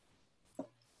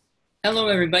Hello,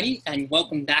 everybody, and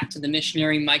welcome back to the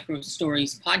Missionary Micro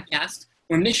Stories podcast,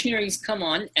 where missionaries come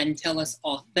on and tell us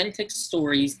authentic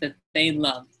stories that they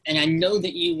love. And I know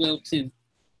that you will too.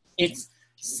 It's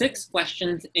 6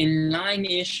 questions in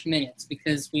 9-ish minutes,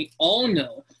 because we all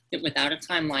know that without a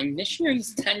timeline,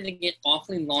 missionaries tend to get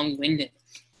awfully long-winded.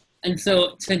 And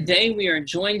so today we are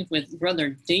joined with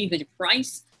Brother David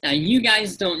Price. Now, you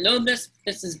guys don't know this.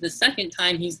 This is the second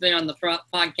time he's been on the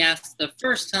podcast. The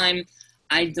first time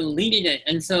I deleted it,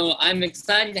 and so I'm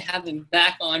excited to have him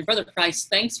back on. Brother Price,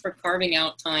 thanks for carving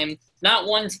out time, not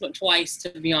once but twice,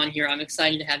 to be on here. I'm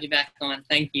excited to have you back on.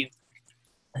 Thank you.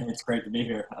 It's great to be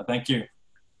here. Thank you.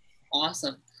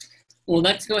 Awesome. Well,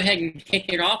 let's go ahead and kick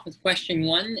it off with question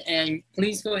 1, and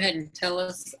please go ahead and tell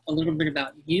us a little bit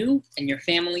about you and your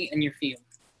family and your field.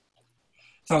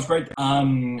 Sounds great.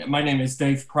 My name is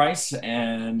Dave Price,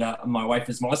 and my wife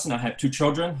is Melissa, and I have 2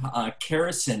 children,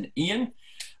 Karis and Ian.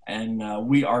 And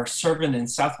we are serving in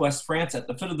southwest France at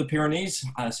the foot of the Pyrenees.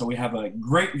 So we have a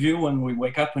great view when we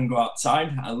wake up and go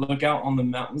outside. Look out on the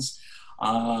mountains.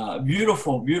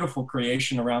 Beautiful, beautiful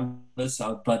creation around us,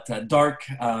 but a dark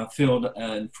field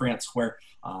in France where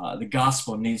the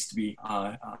gospel needs to be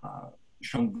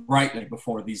shown brightly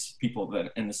before these people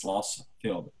that in this lost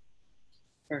field.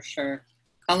 For sure.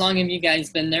 How long have you guys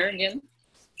been there again?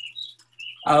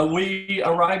 We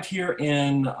arrived here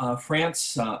in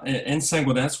France, in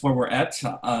Saint-Gaudens, where we're at,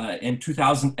 in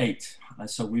 2008.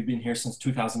 So we've been here since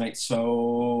 2008,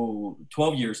 so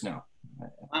 12 years now.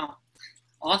 Wow.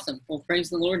 Awesome. Well, praise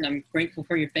the Lord, and I'm grateful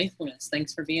for your faithfulness.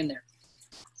 Thanks for being there.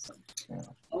 So, yeah.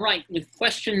 All right, with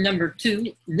question number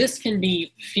 2, this can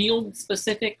be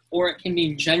field-specific or it can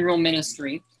be general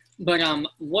ministry, but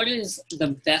what is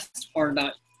the best part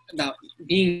about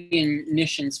being in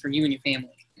missions for you and your family?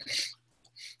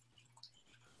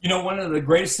 You know, one of the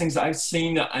greatest things I've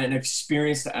seen and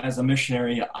experienced as a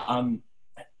missionary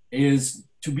is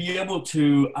to be able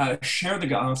to share the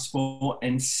gospel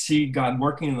and see God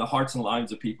working in the hearts and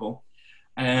lives of people,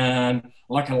 and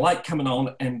like a light coming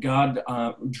on and God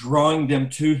drawing them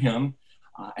to Him,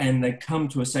 and they come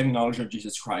to a saving knowledge of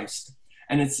Jesus Christ.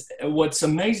 And what's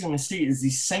amazing to see is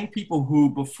these same people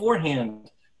who beforehand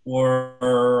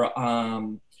were,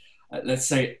 let's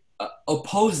say,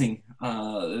 opposing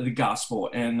the gospel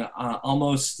and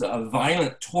almost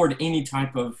violent toward any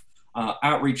type of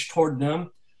outreach toward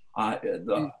them.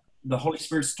 The Holy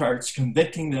Spirit starts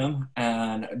convicting them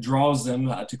and draws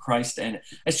them to Christ. And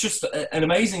it's just an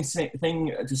amazing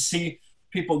thing to see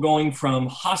people going from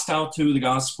hostile to the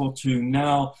gospel to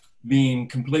now being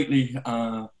completely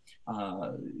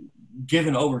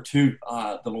given over to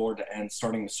the Lord and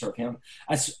starting to serve Him.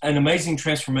 That's an amazing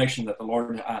transformation that the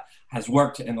Lord has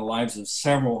worked in the lives of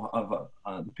several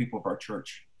of the people of our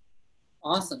church.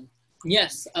 Awesome.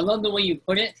 Yes, I love the way you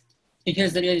put it,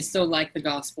 because it is so like the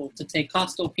gospel, to take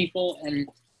hostile people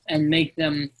and make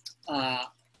them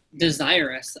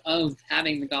desirous of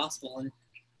having the gospel. And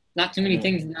not too many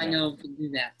things that I know can do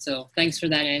that. So thanks for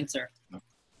that answer.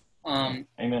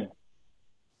 Amen.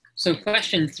 So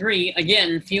question 3,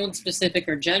 again, field specific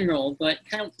or general, but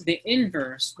kind of the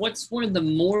inverse. What's one of the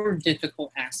more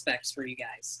difficult aspects for you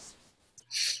guys?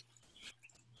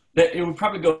 That it would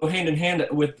probably go hand in hand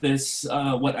with this,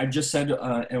 what I just said,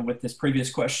 and with this previous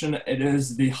question. It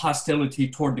is the hostility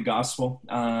toward the gospel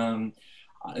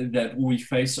that we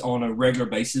face on a regular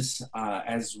basis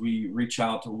as we reach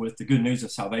out with the good news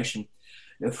of salvation.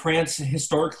 France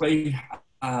historically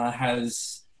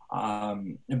has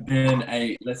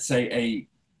been let's say, a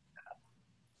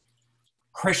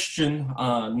Christian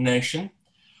nation.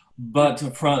 But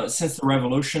since the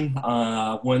revolution,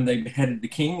 when they beheaded the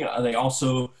king, they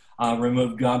also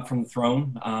removed God from the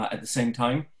throne at the same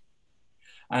time.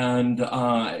 And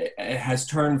it has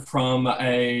turned from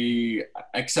a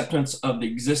acceptance of the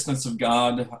existence of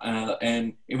God,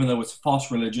 and even though it's a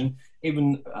false religion,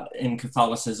 even in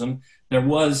Catholicism, there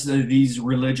was these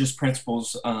religious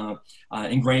principles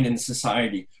ingrained in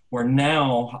society, where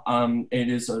now it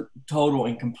is a total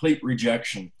and complete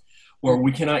rejection, where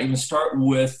we cannot even start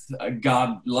with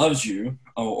God loves you,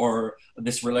 or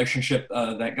this relationship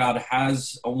that God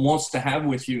wants to have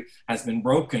with you has been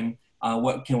broken.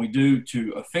 What can we do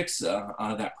to fix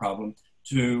that problem,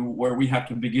 to where we have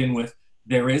to begin with,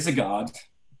 there is a God,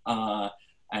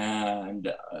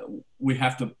 and we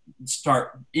have to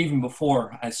start even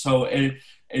before. So it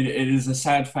is a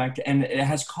sad fact, and it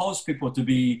has caused people to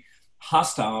be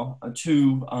hostile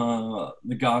to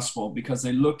the gospel, because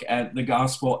they look at the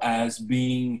gospel as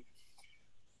being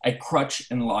a crutch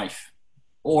in life,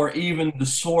 or even the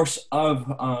source of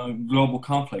global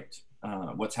conflict.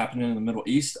 What's happening in the Middle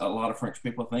East, a lot of French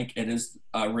people think it is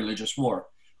a religious war.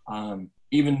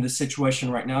 Even the situation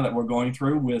right now that we're going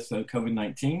through with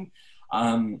COVID-19,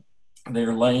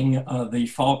 they're laying the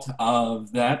fault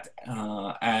of that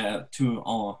at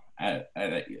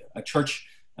a church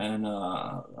in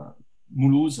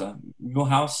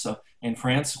Mulhouse in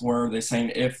France, where they're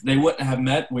saying if they wouldn't have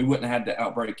met, we wouldn't have had the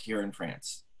outbreak here in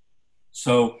France.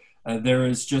 So there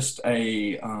is just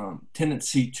a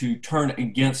tendency to turn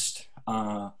against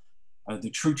the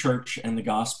true church and the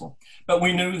gospel. But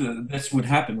we knew that this would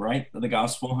happen, right? The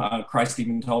gospel, Christ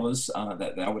even told us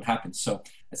that would happen. So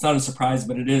it's not a surprise,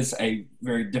 but it is a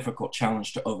very difficult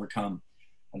challenge to overcome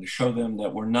and to show them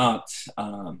that we're not,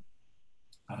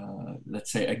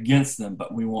 let's say, against them,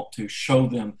 but we want to show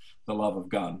them the love of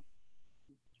God.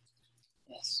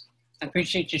 Yes, I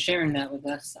appreciate you sharing that with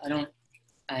us. I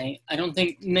don't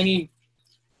think many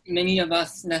of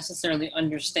us necessarily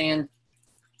understand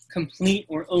complete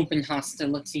or open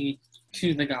hostility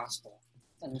to the gospel.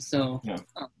 And so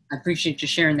I appreciate you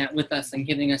sharing that with us and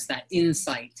giving us that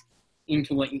insight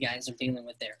into what you guys are dealing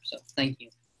with there. So thank you.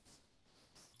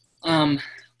 All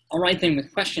right, then,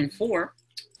 with question 4,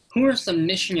 who are some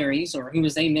missionaries, or who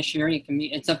is a missionary?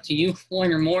 It's up to you,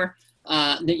 one or more,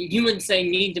 that you would say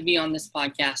need to be on this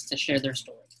podcast to share their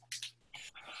story.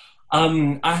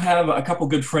 I have a couple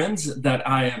good friends that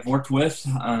I have worked with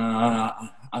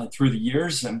through the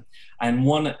years, and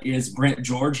one is Brent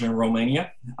George in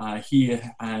Romania. He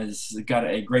has got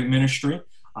a great ministry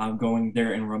going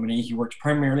there in Romania. He works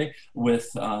primarily with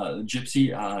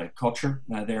Gypsy culture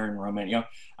there in Romania,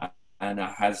 and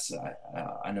has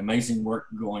an amazing work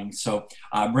going. So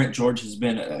Brent George has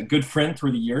been a good friend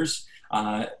through the years.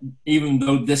 Even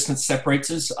though distance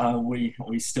separates us, we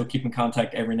still keep in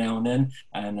contact every now and then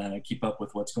and keep up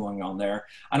with what's going on there.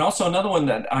 And also another one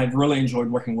that I've really enjoyed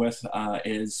working with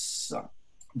is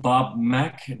Bob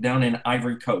Mack down in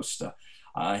Ivory Coast.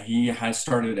 He has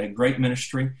started a great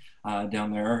ministry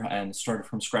down there and started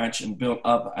from scratch and built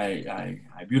up a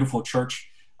beautiful church,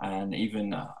 and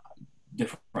even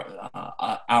different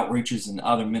outreaches and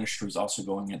other ministries also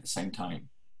going at the same time.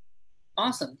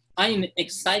 Awesome. I am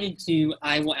excited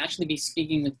I will actually be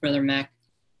speaking with Brother Mack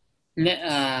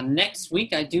next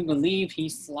week. I do believe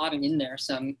he's slotted in there.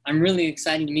 So I'm really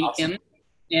excited to meet him.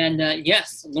 And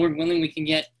yes, Lord willing, we can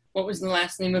get, what was the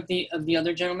last name of the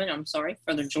other gentleman? I'm sorry,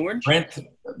 Brother George?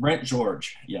 Brent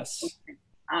George, yes. Okay.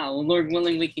 Well, Lord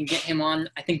willing, we can get him on.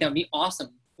 I think that would be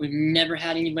awesome. We've never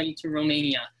had anybody to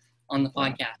Romania on the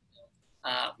podcast.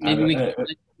 Maybe we can put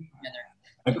it together.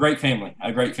 A great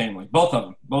family. Both of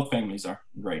them. Both families are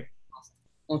great. Awesome.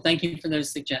 Well, thank you for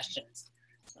those suggestions.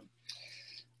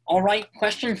 All right,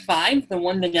 question 5, the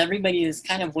one that everybody is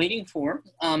kind of waiting for.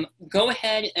 Go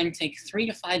ahead and take 3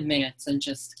 to 5 minutes and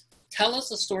just tell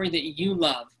us a story that you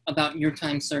love about your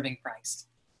time serving Christ.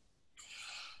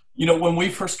 You know, when we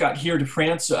first got here to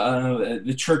France,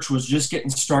 the church was just getting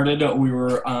started. We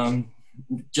were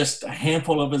just a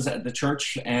handful of us at the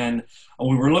church, and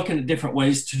we were looking at different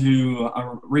ways to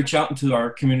reach out into our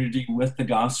community with the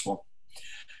gospel.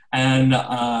 And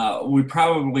we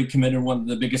probably committed one of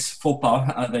the biggest faux pas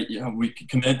that we could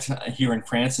commit here in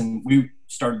France, and we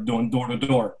started doing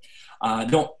door-to-door.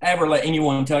 Don't ever let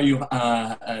anyone tell you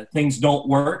things don't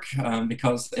work,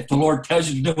 because if the Lord tells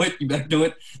you to do it, you better do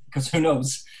it, because who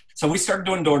knows. So we started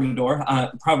doing door-to-door.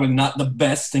 Probably not the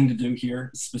best thing to do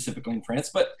here, specifically in France,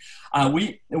 but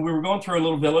we were going through a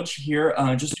little village here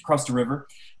just across the river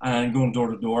and going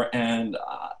door-to-door, and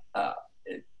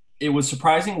it was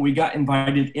surprising. We got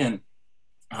invited in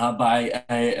by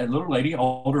a little lady,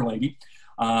 older lady,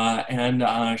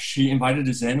 and she invited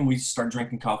us in. We started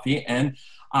drinking coffee, and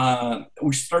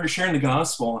we started sharing the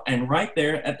gospel. And right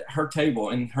there at her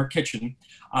table in her kitchen,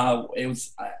 it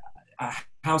was a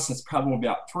house that's probably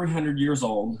about 300 years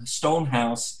old, stone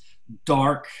house,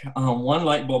 dark, one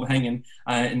light bulb hanging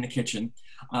in the kitchen.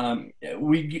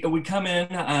 We come in,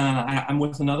 I'm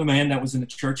with another man that was in the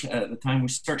church at the time. We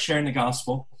start sharing the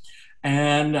gospel,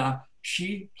 and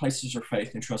she places her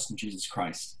faith and trust in Jesus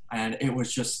Christ. And it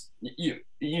was just, you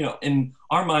know, in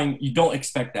our mind, you don't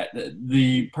expect that.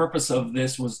 The purpose of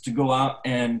this was to go out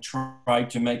and try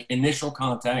to make initial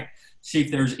contact, see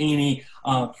if there's any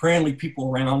friendly people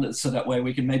around, so that way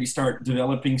we can maybe start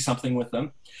developing something with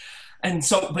them. And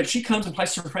so, but she comes and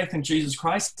places her faith in Jesus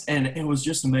Christ, and it was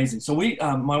just amazing. So we,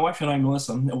 my wife and I,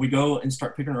 Melissa, we go and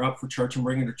start picking her up for church and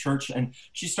bringing her to church, and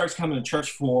she starts coming to church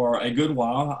for a good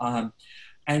while.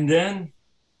 And then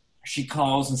she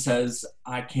calls and says,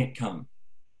 I can't come.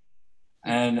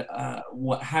 And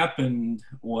what happened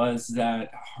was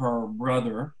that her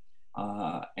brother,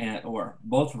 or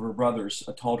both of her brothers,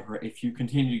 told her, if you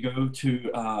continue to go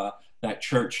to that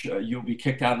church, you'll be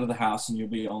kicked out of the house and you'll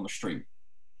be on the street.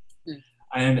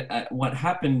 And what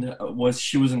happened was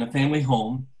she was in a family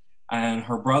home, and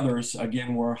her brothers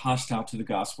again were hostile to the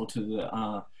gospel,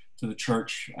 to the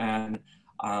church, and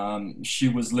she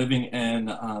was living in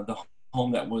the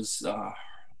home that was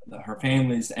her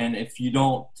family's. And if you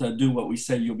don't do what we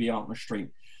say, you'll be out on the street.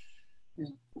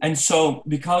 And so,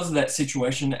 because of that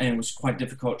situation, and it was quite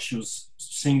difficult, she was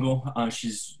single.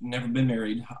 She's never been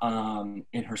married.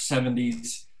 In her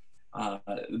 70s,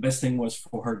 the best thing was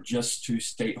for her just to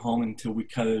stay at home until we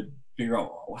could figure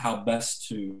out how best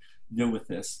to deal with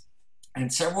this.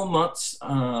 And several months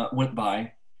went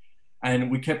by,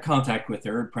 and we kept contact with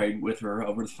her, prayed with her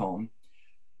over the phone.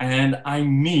 And I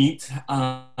meet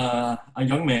a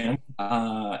young man.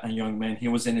 He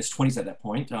was in his 20s at that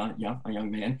point. A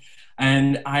young man.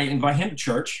 And I invite him to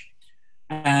church,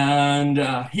 and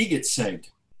he gets saved.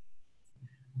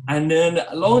 And then,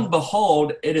 lo and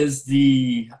behold, it is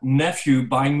the nephew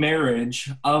by marriage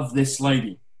of this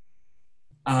lady.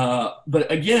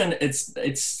 But again,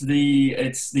 it's the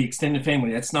extended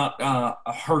family. It's not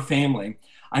her family.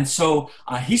 And so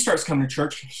he starts coming to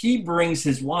church. He brings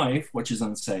his wife, which is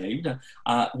unsaved,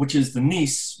 which is the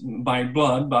niece by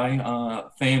blood, by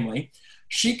family.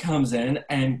 She comes in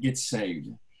and gets saved.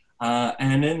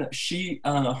 And then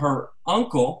her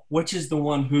uncle, which is the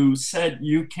one who said,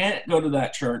 you can't go to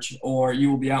that church or you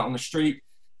will be out on the street,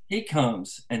 he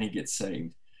comes and he gets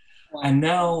saved. Wow. And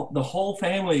now the whole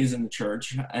family is in the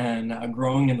church and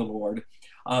growing in the Lord.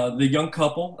 The young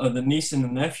couple, the niece and the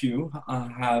nephew,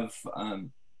 have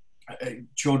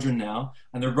children now,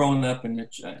 and they're growing up in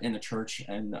the church.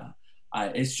 And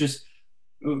it's just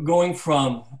going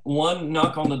from one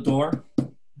knock on the door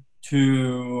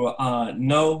to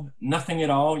no, nothing at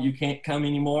all, you can't come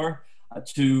anymore,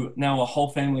 to now a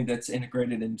whole family that's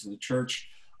integrated into the church.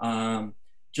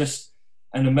 Just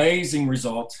an amazing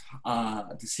result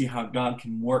to see how God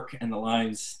can work in the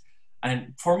lives.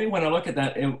 And for me, when I look at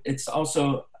that, it's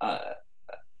also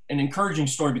an encouraging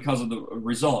story because of the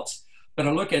results. But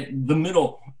I look at the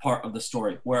middle part of the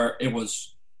story where it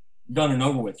was done and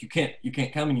over with. You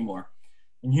can't come anymore.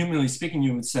 And humanly speaking,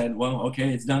 you would say, well,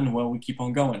 okay, it's done. Well, we keep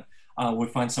on going. We'll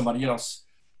find somebody else.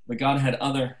 But God had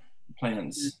other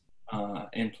plans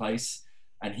in place,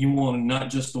 and he wanted not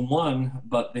just the one,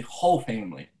 but the whole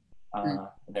family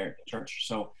there at the church.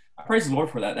 So I praise the Lord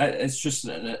for that. It's just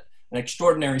an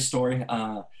extraordinary story,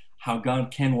 how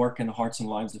God can work in the hearts and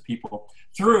lives of people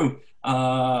through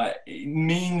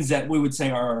means that we would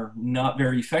say are not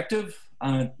very effective,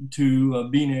 to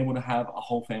being able to have a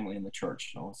whole family in the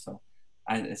church. So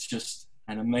it's just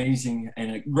an amazing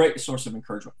and a great source of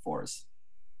encouragement for us.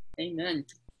 Amen.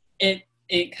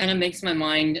 It kind of makes my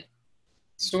mind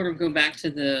sort of go back to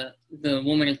the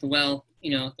woman at the well,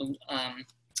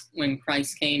 when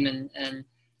Christ came and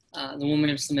the woman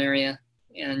of Samaria.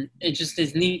 And it just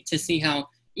is neat to see how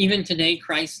even today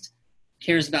Christ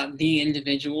cares about the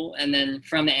individual, and then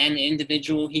from an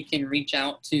individual he can reach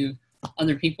out to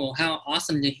other people. How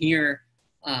awesome to hear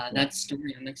that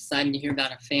story. I'm excited to hear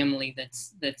about a family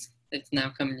that's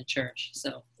now coming to church.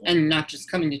 So, and not just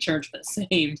coming to church, but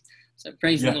saved. So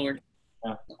praise the Lord.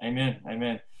 Yeah.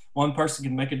 Amen. One person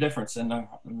can make a difference in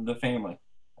the family.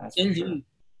 That's for sure.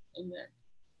 Amen.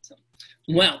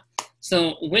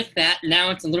 So with that, now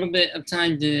it's a little bit of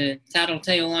time to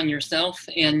tattletale on yourself.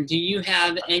 And do you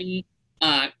have any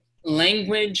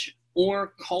language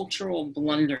or cultural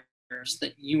blunders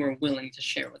that you are willing to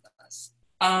share with us?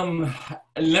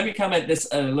 Let me come at this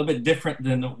a little bit different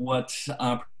than what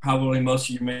probably most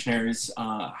of you missionaries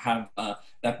have that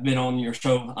have been on your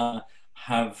show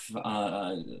have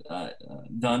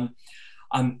done.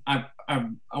 I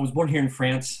was born here in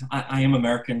France. I am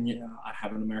American. I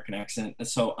have an American accent,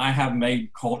 so I have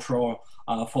made cultural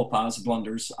faux pas,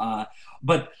 blunders.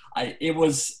 But it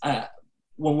was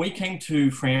when we came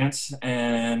to France,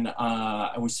 and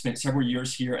we spent several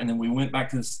years here, and then we went back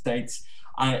to the States.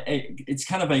 It's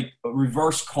kind of a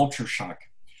reverse culture shock.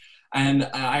 And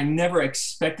I never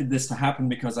expected this to happen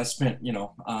because I spent,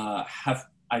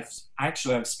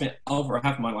 I've spent over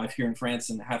half my life here in France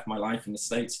and half my life in the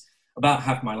States, about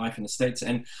half my life in the States.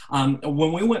 And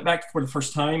when we went back for the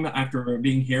first time after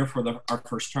being here for our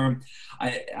first term,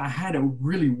 I had a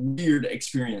really weird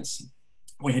experience.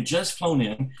 We had just flown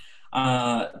in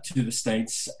to the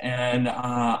States, and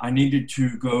I needed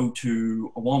to go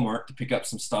to a Walmart to pick up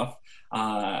some stuff.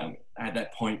 At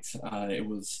that point, it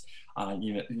was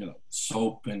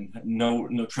soap and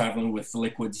no traveling with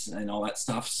liquids and all that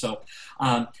stuff. So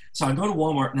I go to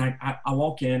Walmart, and I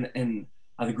walk in, and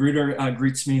the greeter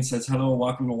greets me and says, "Hello,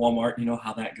 welcome to Walmart." You know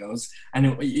how that goes.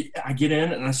 And I get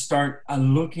in and I start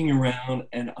looking around,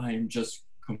 and I am just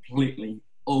completely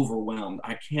overwhelmed.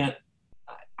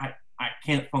 I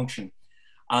can't function.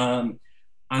 I'm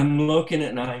looking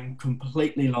and I'm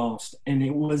completely lost. And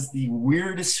it was the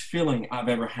weirdest feeling I've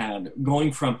ever had,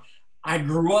 going from, I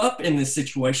grew up in this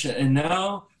situation, and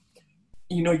now,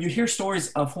 you know, you hear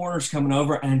stories of foreigners coming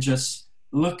over and just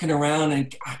looking around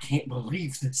and I can't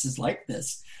believe this is like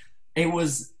this. It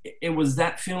was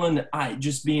that feeling that I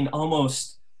just being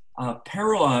almost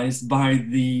paralyzed by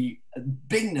the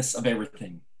bigness of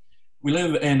everything. We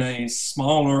live in a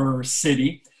smaller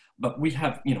city, but we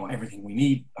have, you know, everything we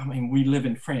need. I mean, we live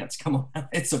in France. Come on,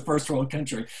 it's a first world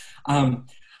country. And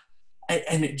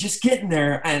it just getting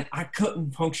there, and I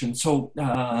couldn't function. So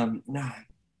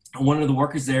one of the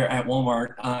workers there at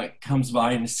Walmart comes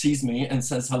by and sees me and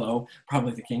says hello,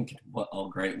 probably thinking, well, oh,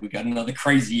 great, we got another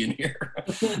crazy in here.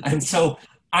 And so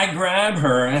I grab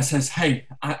her and I says, hey,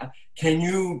 can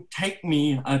you take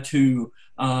me to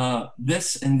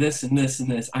this and this and this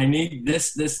and this? I need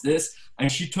this, this, this.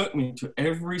 And she took me to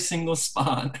every single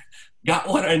spot, got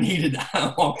what I needed.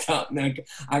 I walked out and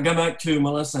I got back to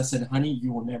Melissa. I said, honey,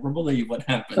 you will never believe what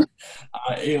happened.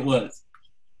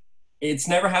 It's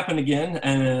never happened again.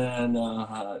 And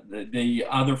the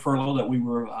other furlough that we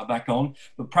were back on,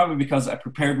 but probably because I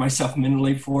prepared myself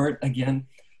mentally for it again.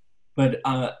 But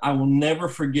I will never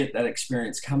forget that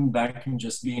experience, coming back and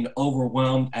just being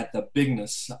overwhelmed at the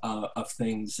bigness of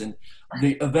things and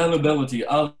the availability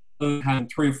of having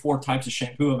 3 or 4 types of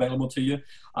shampoo available to you.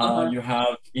 You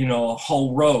have, you know, a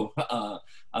whole row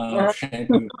of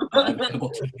shampoo available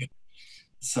to you.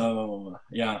 So,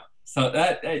 yeah. So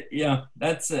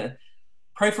that's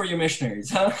pray for your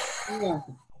missionaries, huh? Yeah.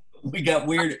 We got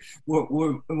weird.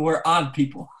 We're odd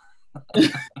people.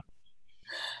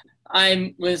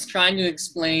 I was trying to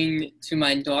explain to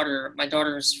my daughter. My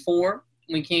daughter is 4.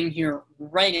 We came here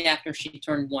right after she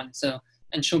turned 1,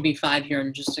 and she'll be 5 here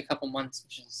in just a couple months,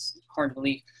 which is hard to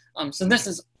believe. So this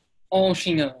is all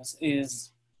she knows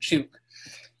is Chook.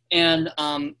 And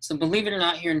so believe it or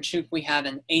not, here in Chook we have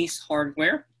an Ace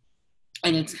Hardware,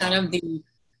 and it's kind of the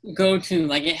go-to.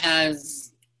 Like, it has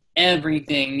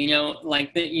everything, you know,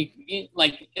 like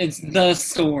it's the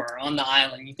store on the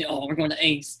island. You think, oh, we're going to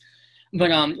Ace. But,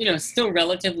 you know, still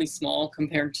relatively small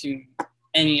compared to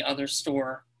any other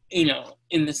store, you know,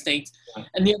 in the States.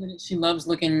 And the other thing, she loves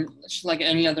looking, like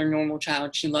any other normal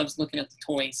child, she loves looking at the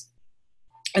toys.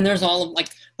 And there's all of, like,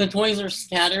 the toys are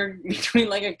scattered between,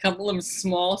 like, a couple of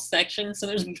small sections, so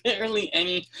there's barely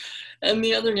any. And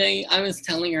the other day, I was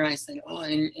telling her, I said, oh,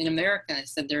 in America, I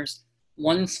said, there's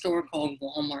one store called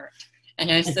Walmart. And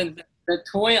I said, the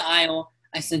toy aisle,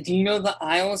 I said, do you know the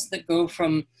aisles that go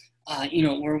from, you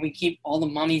know, where we keep all the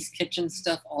mommy's kitchen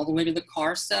stuff all the way to the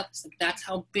car stuff? So that's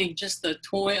how big just the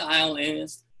toy aisle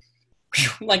is.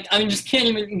 Like, I just can't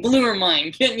even, blew her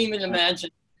mind. Can't even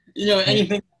imagine, you know,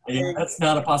 anything. Yeah, that's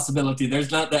not a possibility. There's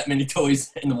not that many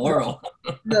toys in the world.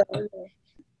 No.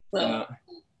 So,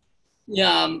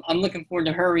 yeah, I'm looking forward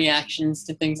to her reactions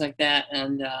to things like that.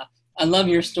 And I love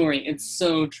your story. It's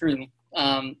so true.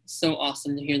 So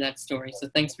awesome to hear that story. So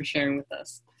thanks for sharing with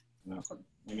us.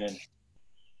 Amen.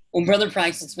 Well, Brother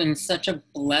Price, it's been such a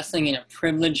blessing and a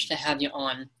privilege to have you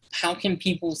on. How can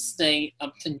people stay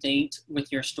up to date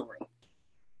with your story?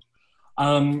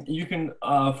 You can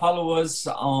follow us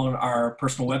on our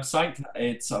personal website.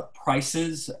 It's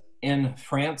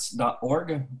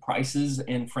pricesinfrance.org,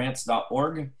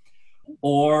 pricesinfrance.org.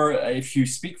 Or if you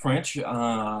speak French,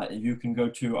 you can go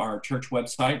to our church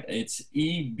website. It's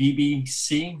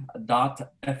ebbc.fr,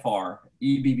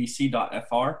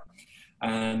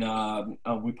 and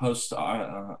we post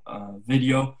a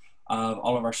video of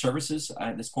all of our services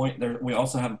at this point. We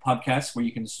also have a podcast where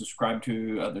you can subscribe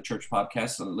to the church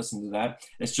podcast and listen to that.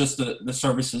 It's just the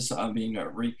services being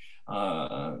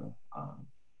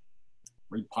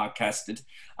repodcasted,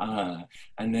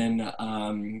 and then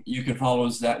you can follow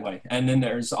us that way. And then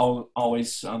there's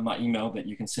always my email that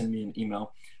you can send me an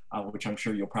email, which I'm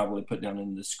sure you'll probably put down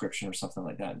in the description or something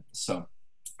like that. So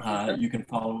you can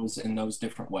follow us in those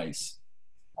different ways.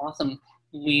 Awesome.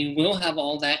 We will have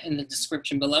all that in the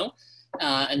description below.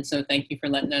 And so thank you for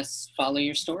letting us follow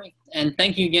your story. And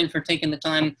thank you again for taking the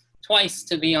time twice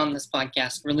to be on this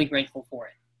podcast. Really grateful for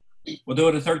it. We'll do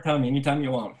it a third time, anytime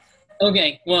you want.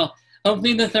 Okay. Well,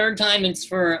 hopefully the third time it's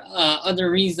for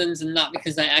other reasons and not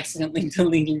because I accidentally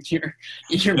deleted your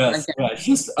podcast. Yeah,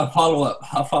 just a follow-up.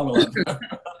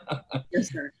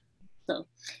 Yes, sir. So,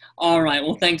 all right.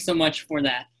 Well, thanks so much for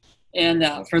that. And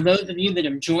for those of you that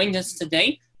have joined us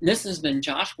today, this has been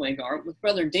Josh Wagar with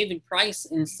Brother David Price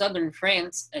in Southern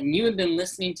France, and you have been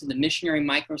listening to the Missionary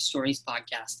Micro Stories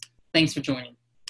podcast. Thanks for joining.